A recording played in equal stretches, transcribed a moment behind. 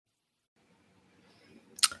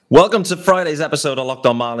Welcome to Friday's episode of Locked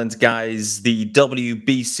On Marlins, guys. The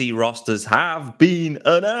WBC rosters have been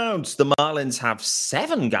announced. The Marlins have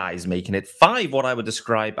 7 guys making it, 5 what I would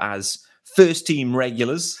describe as first-team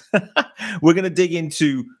regulars. We're going to dig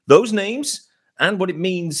into those names and what it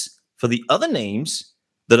means for the other names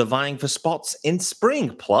that are vying for spots in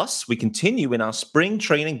spring. Plus, we continue in our spring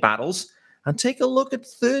training battles and take a look at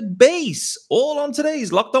third base, all on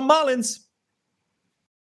today's Locked On Marlins.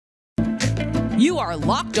 You are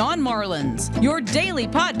Locked On Marlins, your daily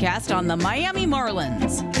podcast on the Miami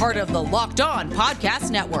Marlins. Part of the Locked On Podcast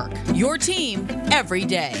Network, your team every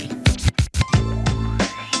day.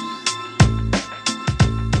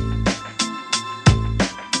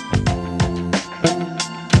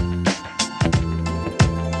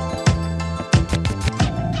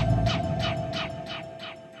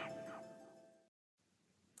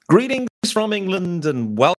 Greetings from England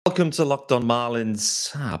and welcome to Locked On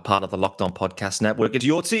Marlins, part of the Locked On Podcast Network. It's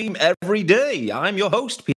your team every day. I'm your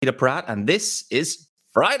host, Peter Pratt, and this is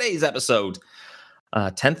Friday's episode,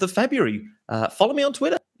 10th of February. Follow me on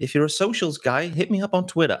Twitter. If you're a socials guy, hit me up on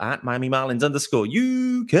Twitter at Miami Marlins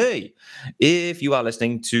 _UK. If you are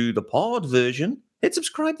listening to the pod version, hit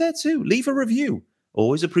subscribe there too. Leave a review.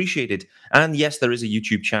 Always appreciated. And yes, there is a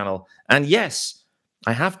YouTube channel. And yes,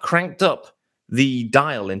 I have cranked up the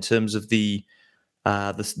dial in terms of the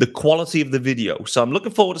quality of the video. So I'm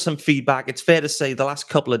looking forward to some feedback. It's fair to say the last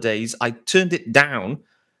couple of days, I turned it down,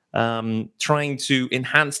 trying to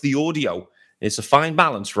enhance the audio. It's a fine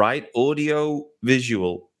balance, right? Audio,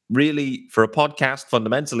 visual. Really, for a podcast,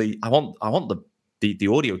 fundamentally, I want the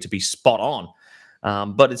audio to be spot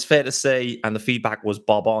on. But it's fair to say, and the feedback was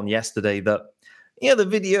bob on yesterday, that the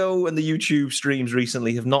video and the YouTube streams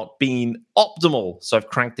recently have not been optimal. So I've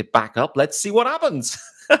cranked it back up. Let's see what happens.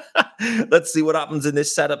 Let's see what happens in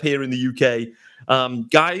this setup here in the UK.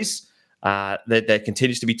 Guys, there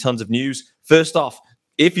continues to be tons of news. First off,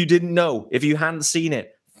 if you didn't know, if you hadn't seen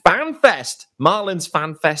it, FanFest, Marlins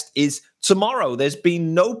FanFest is tomorrow. There's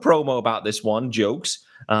been no promo about this one, jokes.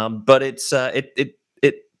 But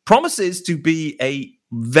it promises to be a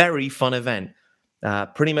very fun event.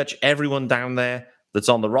 Pretty much everyone down there that's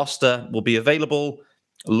on the roster will be available.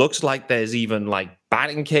 Looks like there's even like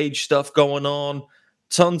batting cage stuff going on.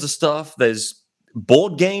 Tons of stuff. There's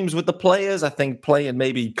board games with the players. I think playing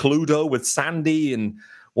maybe Cluedo with Sandy and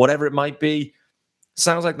whatever it might be.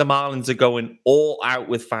 Sounds like the Marlins are going all out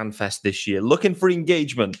with FanFest this year. Looking for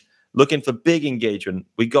engagement. Looking for big engagement.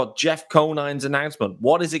 We got Jeff Conine's announcement.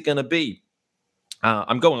 What is it going to be?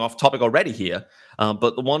 I'm going off topic already here.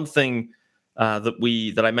 But the one thing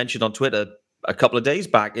that I mentioned on Twitter a couple of days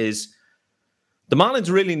back is the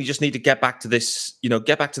Marlins really just need to get back to this,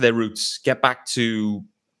 get back to their roots, get back to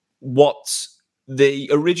what they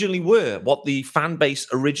originally were, what the fan base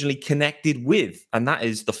originally connected with, and that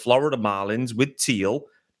is the Florida Marlins with Teal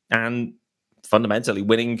and fundamentally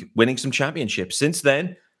winning some championships. Since then,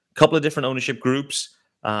 a couple of different ownership groups.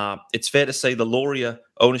 It's fair to say the Loria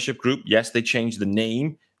ownership group, yes, they changed the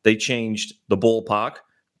name, they changed the ballpark,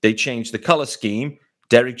 they changed the color scheme.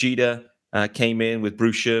 Derek Jeter came in with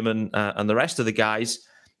Bruce Sherman and the rest of the guys.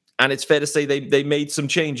 And it's fair to say they made some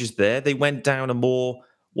changes there. They went down a more,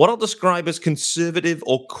 what I'll describe as conservative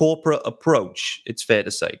or corporate approach, it's fair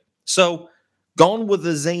to say. So gone were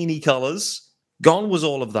the zany colors, gone was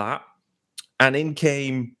all of that, and in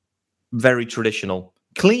came very traditional,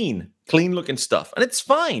 clean looking stuff. And it's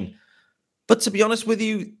fine. But to be honest with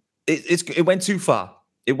you, it went too far.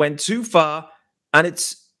 It went too far, and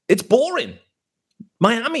it's boring.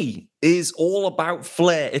 Miami is all about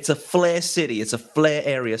flair. It's a flair city. It's a flair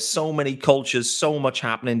area. So many cultures, so much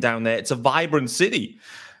happening down there. It's a vibrant city.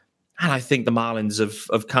 And I think the Marlins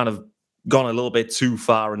have kind of gone a little bit too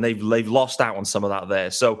far, and they've lost out on some of that there.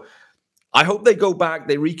 So I hope they go back,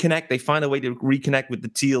 they reconnect, they find a way to reconnect with the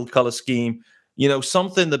teal color scheme.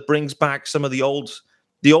 Something that brings back some of the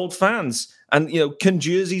old fans. And, can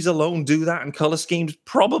jerseys alone do that and color schemes?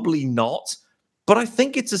 Probably not. But I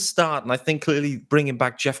think it's a start, and I think clearly bringing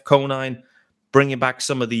back Jeff Conine, bringing back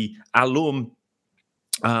some of the alum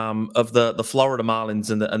of the Florida Marlins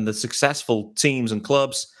and the successful teams and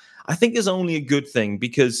clubs, I think is only a good thing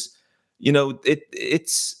because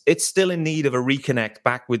it's still in need of a reconnect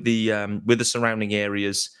back with the surrounding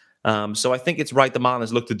areas. So I think it's right the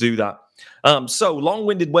Marlins look to do that. So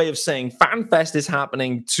long-winded way of saying FanFest is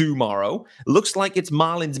happening tomorrow. Looks like it's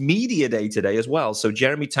Marlins Media Day today as well. So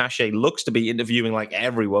Jeremy Taché looks to be interviewing like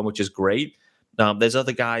everyone, which is great. There's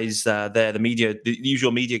other guys there, the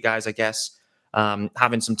usual media guys, I guess,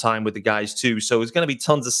 having some time with the guys too. So there's going to be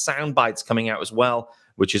tons of sound bites coming out as well.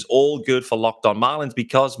 which is all good for Locked On Marlins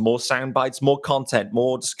because more sound bites, more content,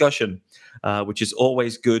 more discussion, which is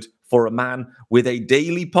always good for a man with a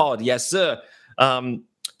daily pod. Yes, sir.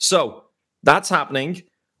 So that's happening.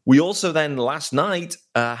 We also then last night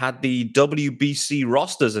had the WBC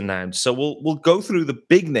rosters announced. So we'll go through the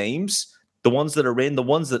big names, the ones that are in, the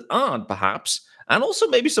ones that aren't, perhaps, and also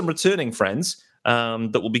maybe some returning friends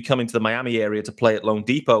that will be coming to the Miami area to play at Lone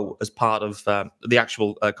Depot as part of the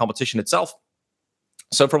actual competition itself.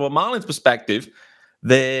 So from a Marlins perspective,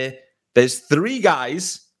 there's three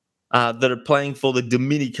guys that are playing for the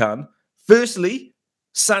Dominican. Firstly,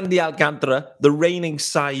 Sandy Alcantara, the reigning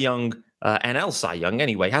Cy Young, NL Cy Young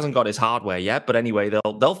anyway, hasn't got his hardware yet, but anyway,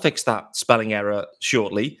 they'll fix that spelling error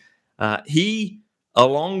shortly. He,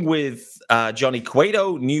 along with Johnny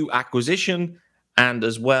Cueto, new acquisition, and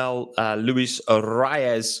as well Luis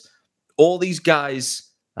Reyes, all these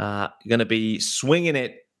guys are going to be swinging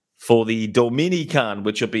it for the Dominican,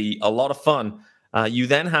 which will be a lot of fun. You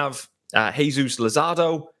then have Jesus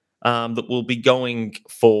Luzardo that will be going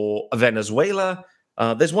for Venezuela.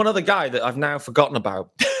 There's one other guy that I've now forgotten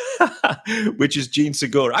about, which is Gene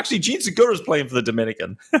Segura. Actually, Gene Segura is playing for the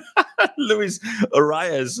Dominican. Luis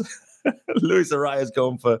Arias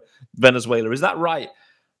going for Venezuela. Is that right?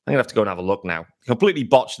 I'm going to have to go and have a look now. Completely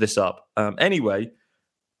botched this up. Anyway,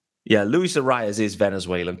 yeah, Luis Arias is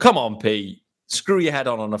Venezuelan. Come on, P. Screw your head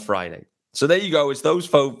on a Friday. So there you go. It's those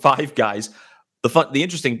five guys. The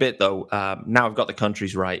interesting bit, though, now I've got the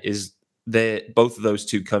countries right, is both of those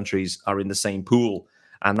two countries are in the same pool,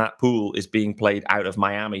 and that pool is being played out of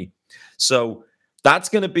Miami. So that's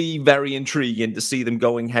going to be very intriguing to see them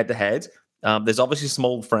going head-to-head. There's obviously some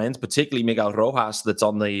old friends, particularly Miguel Rojas, that's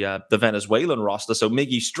on the Venezuelan roster. So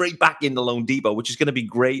Miggy straight back into Lone Depot, which is going to be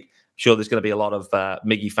great. I'm sure there's going to be a lot of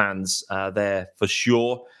Miggy fans there for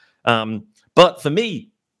sure. But for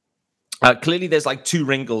me, clearly there's like two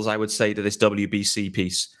wrinkles, I would say, to this WBC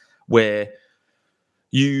piece, where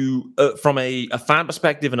you, from a fan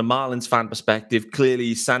perspective and a Marlins fan perspective,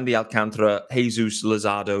 clearly Sandy Alcantara, Jesus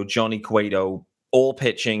Luzardo, Johnny Cueto, all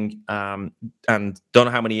pitching, and don't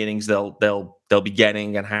know how many innings they'll be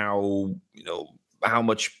getting and how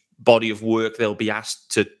much body of work they'll be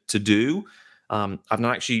asked to do. I've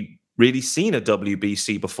not actually really seen a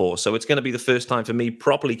WBC before, so it's going to be the first time for me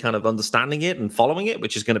properly kind of understanding it and following it,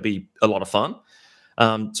 which is going to be a lot of fun.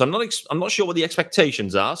 So I'm not sure what the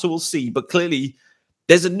expectations are, so we'll see. But clearly,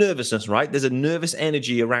 there's a nervousness, right? There's a nervous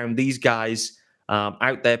energy around these guys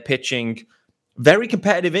out there pitching very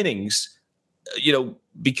competitive innings.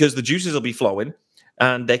 Because the juices will be flowing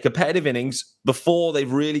and they're competitive innings before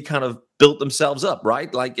they've really kind of built themselves up,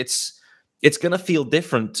 right? Like it's going to feel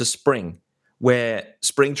different to spring, where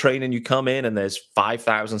spring training, you come in and there's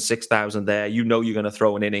 5,000, 6,000 there. You're going to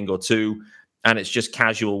throw an inning or two and it's just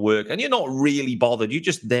casual work and you're not really bothered. You're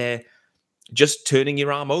just there, just turning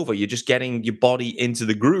your arm over. You're just getting your body into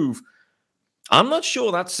the groove. I'm not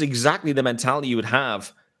sure that's exactly the mentality you would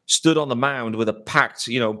have stood on the mound with a packed,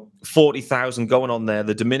 40,000 going on there,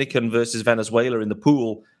 the Dominican versus Venezuela in the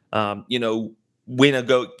pool, win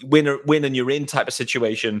and you're in type of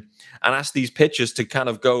situation, and ask these pitchers to kind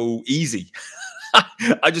of go easy.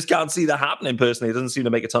 I just can't see that happening personally. It doesn't seem to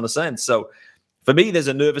make a ton of sense. So for me, there's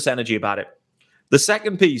a nervous energy about it. The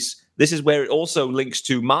second piece, this is where it also links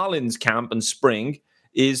to Marlins camp and spring,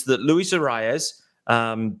 is that Luis Arias,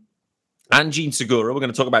 and Gene Segura. We're going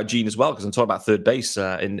to talk about Gene as well because I'm talking about third base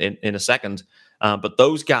in a second. But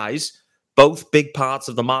those guys, both big parts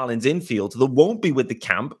of the Marlins infield, that won't be with the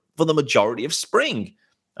camp for the majority of spring.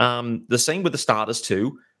 The same with the starters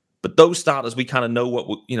too. But those starters, we kind of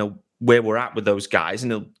know where we're at with those guys,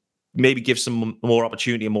 and it'll maybe give some more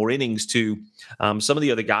opportunity and more innings to some of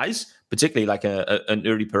the other guys, particularly like an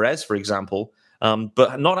Uri Perez, for example.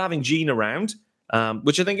 But not having Gene around,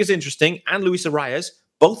 which I think is interesting, and Luis Arias,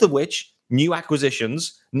 both of which new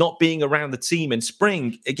acquisitions, not being around the team in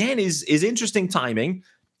spring, again, is interesting timing,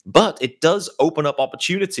 but it does open up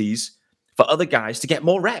opportunities for other guys to get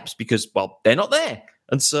more reps because, well, they're not there.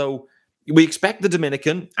 And so we expect the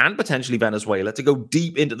Dominican and potentially Venezuela to go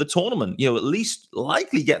deep into the tournament, at least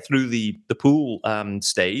likely get through the pool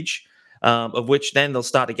stage, of which then they'll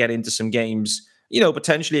start to get into some games,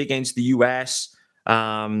 potentially against the US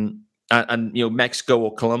and Mexico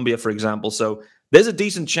or Colombia, for example. So there's a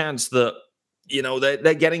decent chance that,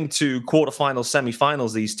 they're getting to quarterfinals,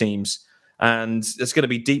 semifinals, these teams, and it's going to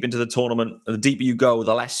be deep into the tournament. The deeper you go,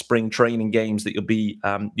 the less spring training games that you'll be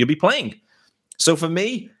playing. So for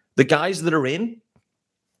me, the guys that are in,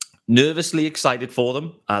 nervously excited for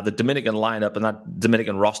them. The Dominican lineup and that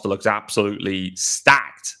Dominican roster looks absolutely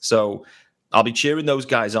stacked. So I'll be cheering those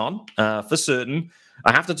guys on for certain.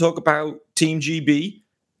 I have to talk about Team GB.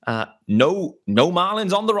 No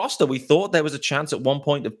Marlins on the roster. We thought there was a chance at one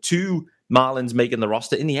point of 2 Marlins making the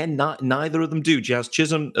roster. In the end, neither of them do. Jazz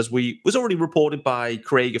Chisholm, as was already reported by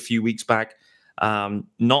Craig a few weeks back,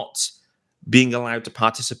 not being allowed to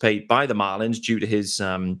participate by the Marlins due to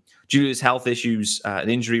his health issues, an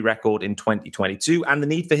injury record in 2022, and the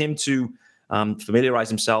need for him to familiarize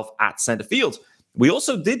himself at center field. We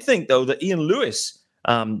also did think, though, that Ian Lewis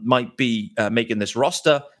might be making this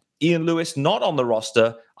roster. Ian Lewis not on the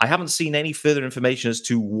roster. I haven't seen any further information as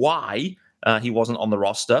to why he wasn't on the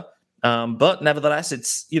roster. But nevertheless,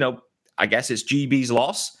 it's, I guess it's GB's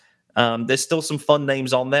loss. There's still some fun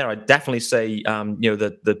names on there. I'd definitely say,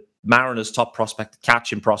 the Mariners' top prospect,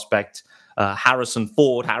 catching prospect,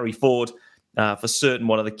 Harry Ford, for certain,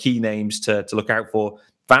 one of the key names to look out for.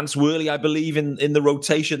 Vance Worley, I believe, in the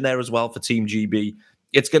rotation there as well for Team GB.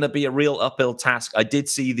 It's going to be a real uphill task. I did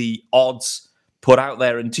see the odds put out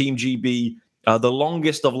there in Team GB, the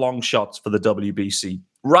longest of long shots for the WBC.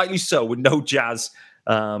 Rightly so, with no Jazz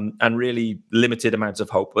and really limited amounts of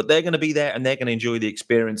hope. But they're going to be there and they're going to enjoy the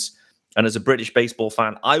experience. And as a British baseball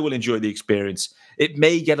fan, I will enjoy the experience. It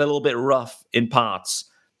may get a little bit rough in parts,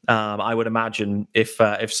 I would imagine,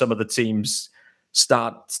 if some of the teams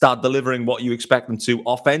start delivering what you expect them to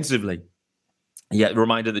offensively. Yet,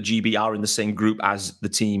 reminder that GB are in the same group as the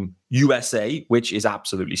team USA, which is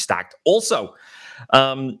absolutely stacked. Also,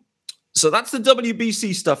 so that's the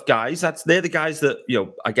WBC stuff, guys. They're the guys that,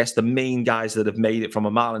 I guess the main guys that have made it from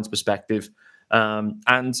a Marlins perspective.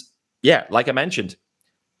 And yeah, like I mentioned,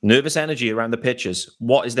 nervous energy around the pitchers.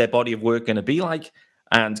 What is their body of work going to be like?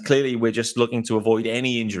 And clearly, we're just looking to avoid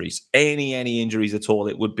any injuries, any injuries at all.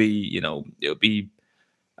 It would be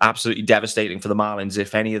absolutely devastating for the Marlins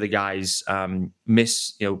if any of the guys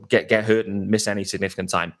get hurt and miss any significant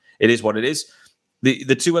time. It is what it is.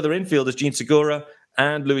 The 2 other infielders, Gene Segura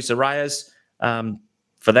and Luis Arias,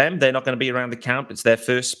 for them, they're not going to be around the camp. It's their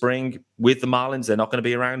first spring with the Marlins. They're not going to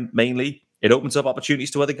be around mainly. It opens up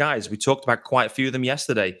opportunities to other guys. We talked about quite a few of them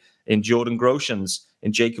yesterday in Jordan Groshans,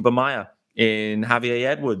 in Jacob Amaya, in Javier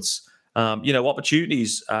Edwards,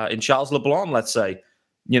 opportunities in Charles LeBlanc, let's say.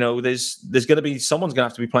 There's going to be someone's going to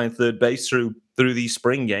have to be playing third base through these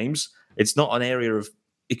spring games. It's not an area of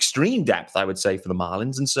extreme depth, I would say, for the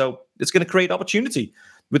Marlins. And so it's going to create opportunity.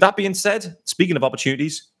 With that being said, speaking of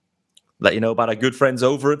opportunities, let you know about our good friends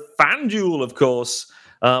over at FanDuel, of course.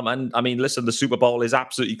 And I mean, listen, the Super Bowl is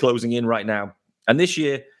absolutely closing in right now. And this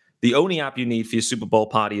year, the only app you need for your Super Bowl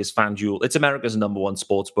party is FanDuel. It's America's #1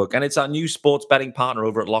 sportsbook, and it's our new sports betting partner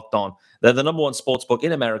over at Locked On. They're the #1 sportsbook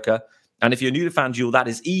in America. And if you're new to FanDuel, that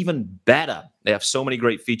is even better. They have so many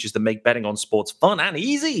great features that make betting on sports fun and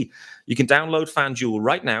easy. You can download FanDuel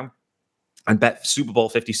right now and bet Super Bowl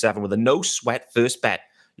 57 with a no-sweat first bet.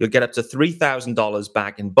 You'll get up to $3,000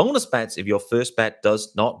 back in bonus bets if your first bet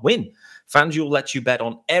does not win. FanDuel lets you bet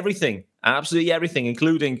on everything, absolutely everything,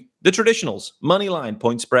 including the traditionals, money line,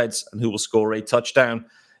 point spreads, and who will score a touchdown.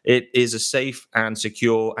 It is a safe and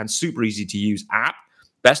secure and super easy to use app.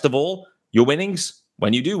 Best of all, your winnings,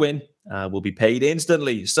 when you do win, will be paid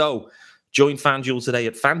instantly. So join FanDuel today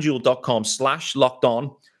at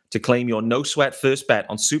FanDuel.com/lockedon to claim your no sweat first bet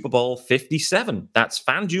on Super Bowl 57. That's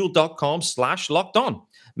FanDuel.com/lockedon.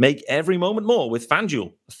 Make every moment more with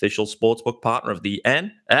FanDuel, official sportsbook partner of the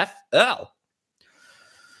NFL.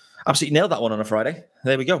 Absolutely nailed that one on a Friday.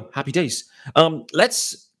 There we go. Happy days.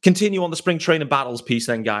 Let's continue on the spring training battles piece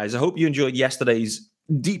then, guys. I hope you enjoyed yesterday's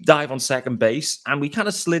deep dive on second base, and we kind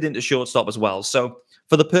of slid into shortstop as well. So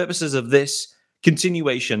for the purposes of this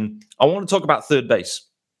continuation, I want to talk about third base.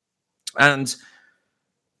 And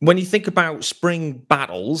when you think about spring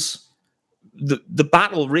battles, the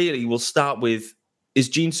battle really will start with, is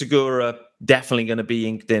Gene Segura definitely going to be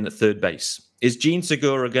inked in at third base? Is Gene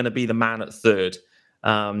Segura going to be the man at third?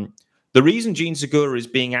 The reason Gene Segura is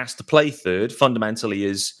being asked to play third fundamentally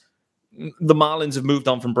is the Marlins have moved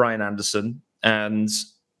on from Brian Anderson, and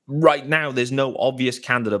right now there's no obvious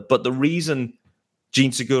candidate. But the reason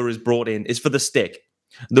Gene Segura is brought in is for the stick.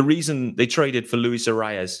 The reason they traded for Luis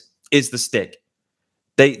Arias is the stick.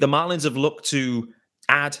 The Marlins have looked to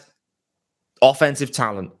add offensive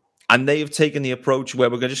talent, and they have taken the approach where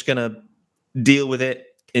we're just going to deal with it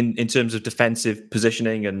in terms of defensive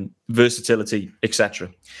positioning and versatility, etc.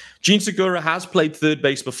 Gene Segura has played third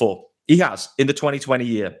base before. He has in the 2020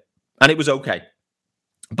 year, and it was okay.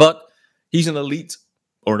 But he's an elite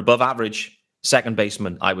or an above average second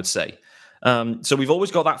baseman, I would say. So we've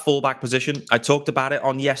always got that fallback position. I talked about it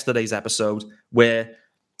on yesterday's episode, where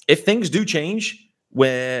if things do change,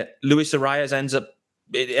 where Luis Arias ends up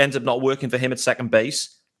not working for him at second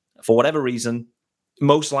base for whatever reason,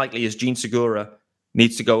 most likely is Gene Segura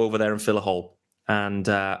needs to go over there and fill a hole.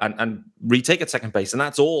 and retake at second base. And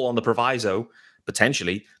that's all on the proviso,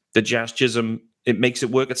 potentially, that Jazz Chisholm, it makes it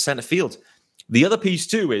work at center field. The other piece,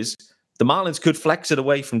 too, is the Marlins could flex it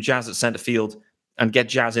away from Jazz at center field and get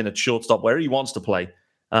Jazz in at shortstop where he wants to play.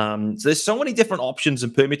 So there's so many different options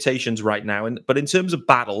and permutations right now. But in terms of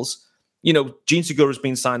battles, Gene Segura's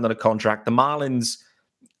been signed on a contract. The Marlins,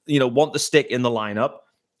 want the stick in the lineup.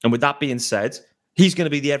 And with that being said, he's going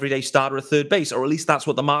to be the everyday starter at third base, or at least that's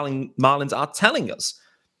what the Marlins are telling us.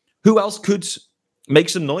 Who else could make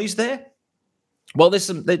some noise there? Well,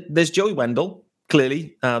 there's Joey Wendell,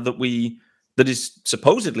 clearly, that is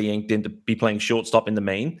supposedly inked in to be playing shortstop in the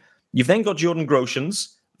main. You've then got Jordan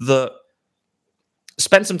Groshans that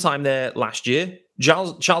spent some time there last year.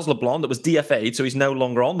 Charles LeBlanc that was DFA'd, so he's no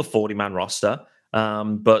longer on the 40-man roster.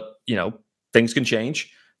 But, things can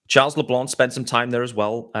change. Charles LeBlanc spent some time there as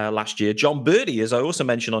well last year. John Birdie, as I also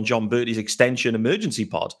mentioned on John Birdie's extension emergency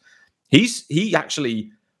pod, he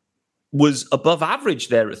actually was above average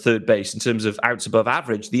there at third base in terms of outs above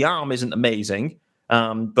average. The arm isn't amazing,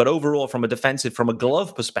 but overall, from a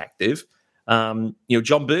glove perspective,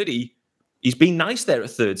 John Birdie, he's been nice there at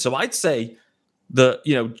third. So I'd say that,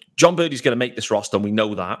 John Birdie's going to make this roster, and we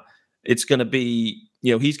know that. It's going to be,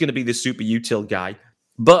 he's going to be the super util guy.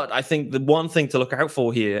 But I think the one thing to look out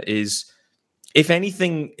for here is, if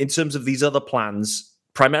anything, in terms of these other plans,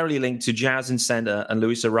 primarily linked to Jazz in center and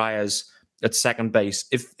Luis Arias at second base,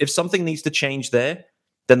 if something needs to change there,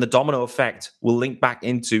 then the domino effect will link back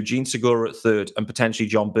into Gene Segura at third and potentially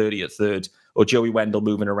John Birdie at third, or Joey Wendell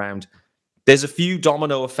moving around. There's a few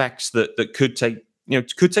domino effects that could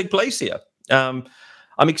take place here. I'm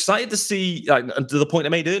excited to see, to the point I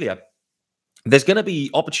made earlier, there's going to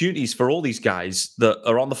be opportunities for all these guys that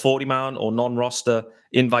are on the 40-man or non-roster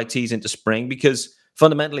invitees into spring, because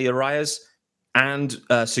fundamentally Arias and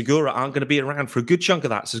Segura aren't going to be around for a good chunk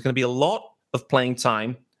of that. So there's going to be a lot of playing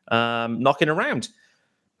time knocking around.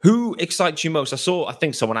 Who excites you most? I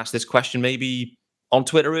think someone asked this question maybe on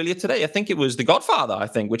Twitter earlier today. I think it was The Godfather,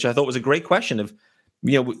 which I thought was a great question of,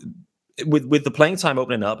 with the playing time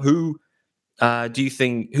opening up, who do you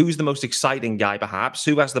think, who's the most exciting guy perhaps?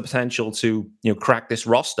 Who has the potential to, crack this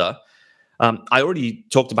roster? I already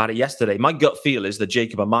talked about it yesterday. My gut feel is that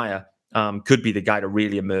Jacob Amaya could be the guy to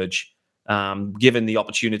really emerge, given the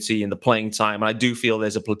opportunity and the playing time. And I do feel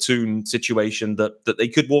there's a platoon situation that they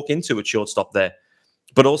could walk into at shortstop there.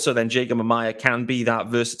 But also then Jacob Amaya can be that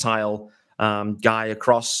versatile guy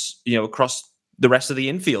across the rest of the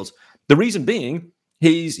infield. The reason being,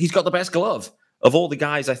 he's got the best glove of all the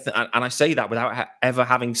guys, and I say that without ever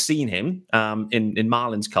having seen him in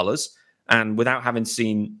Marlins colors and without having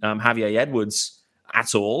seen Javier Edwards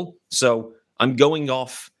at all. So I'm going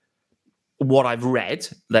off what I've read,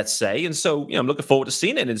 let's say, and so I'm looking forward to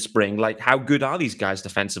seeing it in spring. Like, how good are these guys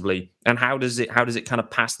defensively, and how does it kind of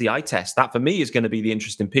pass the eye test? That for me is going to be the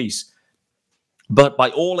interesting piece. But by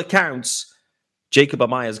all accounts, Jacob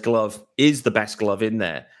Amaya's glove is the best glove in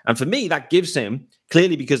there. And for me, that gives him,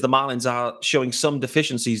 clearly because the Marlins are showing some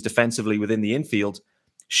deficiencies defensively within the infield,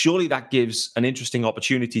 surely that gives an interesting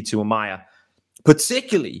opportunity to Amaya,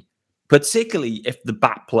 particularly if the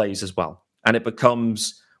bat plays as well. And it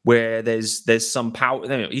becomes where there's some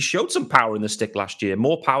power. He showed some power in the stick last year,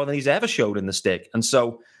 more power than he's ever showed in the stick. And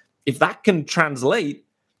so if that can translate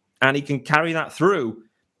and he can carry that through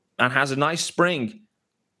and has a nice spring,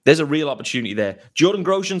 there's a real opportunity there. Jordan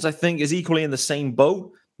Groshans, I think, is equally in the same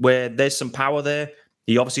boat where there's some power there.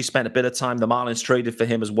 He obviously spent a bit of time. The Marlins traded for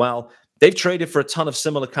him as well. They've traded for a ton of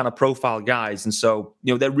similar kind of profile guys. And so,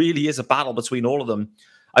 there really is a battle between all of them.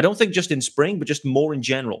 I don't think just in spring, but just more in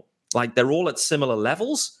general. Like, they're all at similar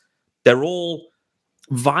levels. They're all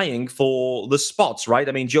vying for the spots, right?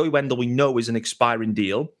 I mean, Joey Wendell, we know, is an expiring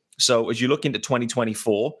deal. So as you look into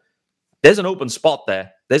 2024, there's an open spot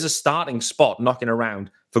there. There's a starting spot knocking around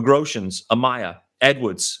for Groshans, Amaya,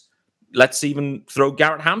 Edwards. Let's even throw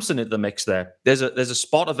Garrett Hampson into the mix there. There's a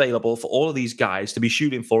spot available for all of these guys to be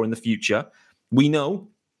shooting for in the future. We know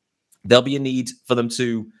there'll be a need for them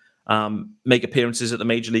to make appearances at the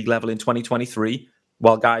major league level in 2023,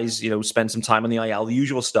 while guys, spend some time on the IL, the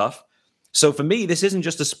usual stuff. So for me, this isn't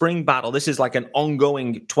just a spring battle. This is like an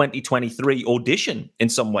ongoing 2023 audition in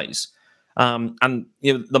some ways. And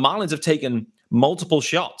the Marlins have taken multiple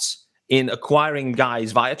shots in acquiring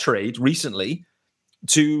guys via trade recently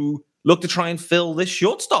to look to try and fill this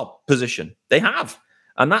shortstop position. They have.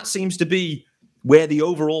 And that seems to be where the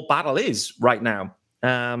overall battle is right now.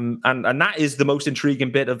 And that is the most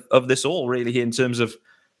intriguing bit of this all, really, in terms of,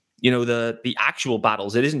 the actual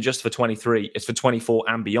battles. It isn't just for 23, it's for 24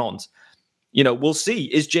 and beyond. We'll see.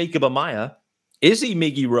 Is Jacob Amaya, is he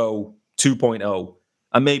Miggy Rowe 2.0?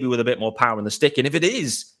 and maybe with a bit more power in the stick. And if it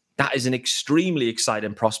is, that is an extremely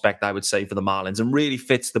exciting prospect, I would say, for the Marlins, and really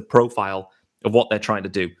fits the profile of what they're trying to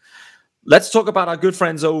do. Let's talk about our good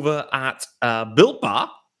friends over at Built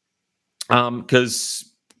Bar,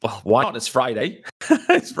 because why not? It's Friday.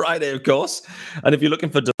 It's Friday, of course. And if you're looking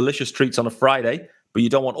for delicious treats on a Friday, but you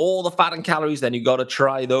don't want all the fat and calories, then you got to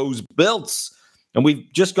try those Builts. And we've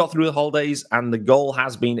just got through the holidays, and the goal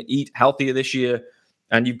has been to eat healthier this year.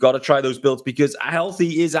 And you've got to try those Builts because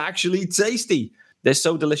healthy is actually tasty. They're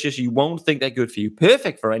so delicious, you won't think they're good for you.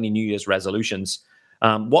 Perfect for any New Year's resolutions.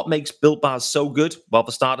 What makes Built Bars so good? Well,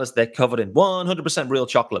 for starters, they're covered in 100% real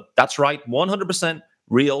chocolate. That's right, 100%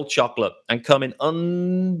 real chocolate, and come in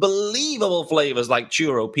unbelievable flavors like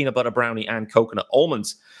churro, peanut butter brownie, and coconut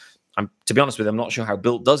almonds. To be honest with you, I'm not sure how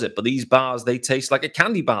Built does it, but these bars, they taste like a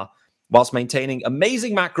candy bar whilst maintaining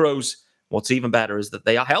amazing macros. What's even better is that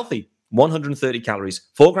they are healthy. 130 calories,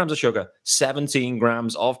 4 grams of sugar, 17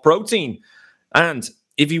 grams of protein. And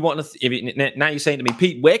if you want to, now you're saying to me,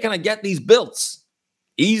 Pete, where can I get these Builts?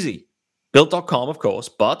 Easy. Built.com, of course,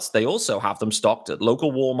 but they also have them stocked at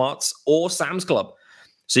local Walmarts or Sam's Club.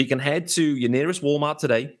 So you can head to your nearest Walmart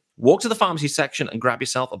today, walk to the pharmacy section, and grab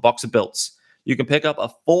yourself a box of Builts. You can pick up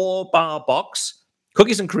a 4-bar box,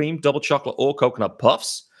 cookies and cream, double chocolate, or coconut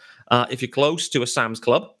puffs. If you're close to a Sam's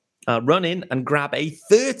Club, run in and grab a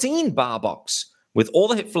 13-bar box with all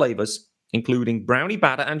the hit flavors, including brownie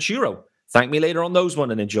batter and churro. Thank me later on those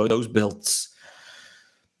one and enjoy those Builts.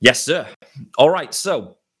 Yes, sir. All right,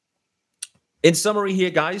 so in summary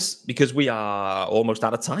here, guys, because we are almost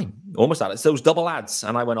out of time, it's those double ads,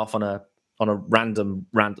 and I went off on a random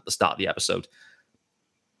rant at the start of the episode.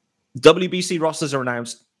 WBC rosters are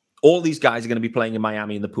announced. All these guys are going to be playing in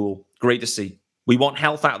Miami in the pool. Great to see. We want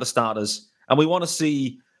health out of the starters, and we want to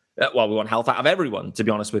see, we want health out of everyone, to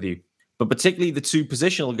be honest with you. But particularly the 2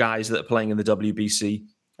 positional guys that are playing in the WBC,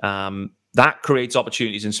 that creates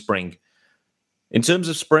opportunities in spring. In terms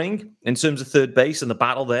of spring, in terms of third base and the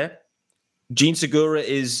battle there, Gene Segura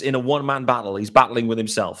is in a one-man battle. He's battling with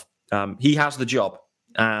himself. He has the job,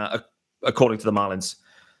 according to the Marlins.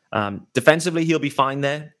 Defensively, he'll be fine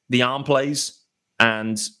there. The arm plays,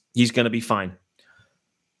 and he's going to be fine.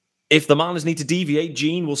 If the Marlins need to deviate,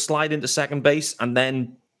 Gene will slide into second base, and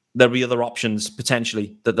then there'll be other options,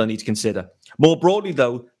 potentially, that they'll need to consider. More broadly,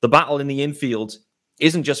 though, the battle in the infield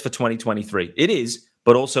isn't just for 2023. It is,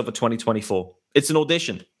 but also for 2024. It's an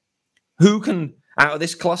audition. Who can, out of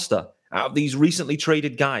this cluster, out of these recently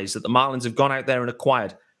traded guys that the Marlins have gone out there and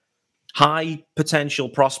acquired, high potential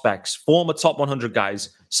prospects, former top 100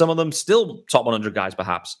 guys, some of them still top 100 guys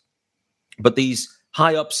perhaps, but these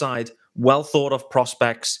high upside, well thought of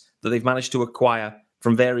prospects that they've managed to acquire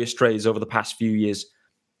from various trades over the past few years,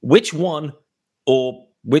 which one or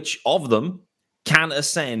which of them can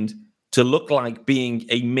ascend to look like being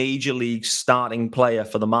a major league starting player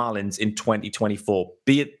for the Marlins in 2024,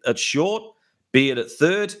 be it at short, be it at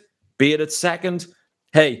third, be it at second?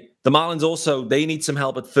 Hey, the Marlins also, they need some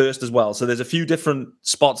help at first as well. So there's a few different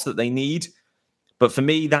spots that they need. But for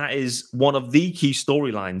me, that is one of the key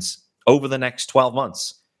storylines over the next 12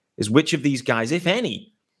 months, is which of these guys, if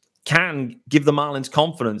any, can give the Marlins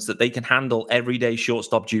confidence that they can handle everyday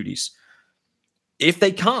shortstop duties. If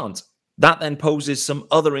they can't, that then poses some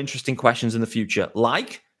other interesting questions in the future,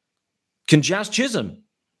 like, can Jazz Chisholm,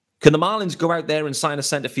 can the Marlins go out there and sign a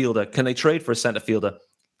center fielder? Can they trade for a center fielder?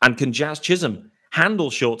 And can Jazz Chisholm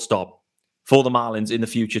handle shortstop for the Marlins in the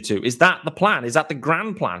future too? Is that the plan? Is that the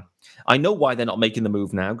grand plan? I know why they're not making the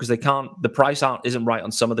move now, because they can't, the price isn't right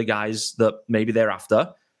on some of the guys that maybe they're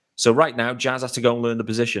after. So right now, Jazz has to go and learn the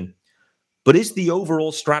position. But is the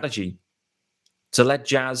overall strategy to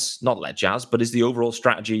is the overall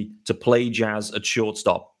strategy to play Jazz at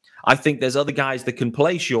shortstop? I think there's other guys that can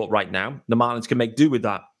play short right now. The Marlins can make do with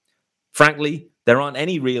that. Frankly, there aren't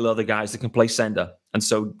any real other guys that can play center. And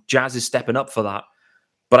so Jazz is stepping up for that.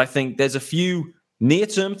 But I think there's a few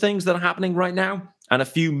near-term things that are happening right now and a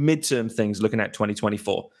few mid-term things looking at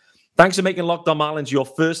 2024. Thanks for making Locked On Marlins your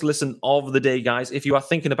first listen of the day, guys. If you are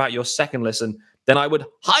thinking about your second listen, then I would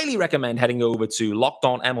highly recommend heading over to Locked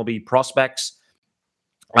On MLB Prospects.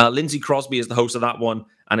 Lindsey Crosby is the host of that one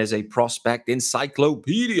and is a prospect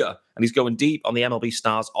encyclopedia. And he's going deep on the MLB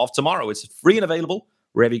stars of tomorrow. It's free and available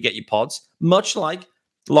wherever you get your pods, much like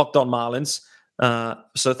Locked On Marlins.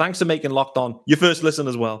 So thanks for making Locked On your first listen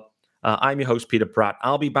as well. I'm your host, Peter Pratt.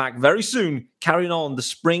 I'll be back very soon, carrying on the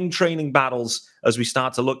spring training battles as we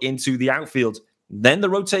start to look into the outfield, then the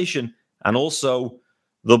rotation, and also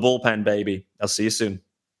the bullpen, baby. I'll see you soon.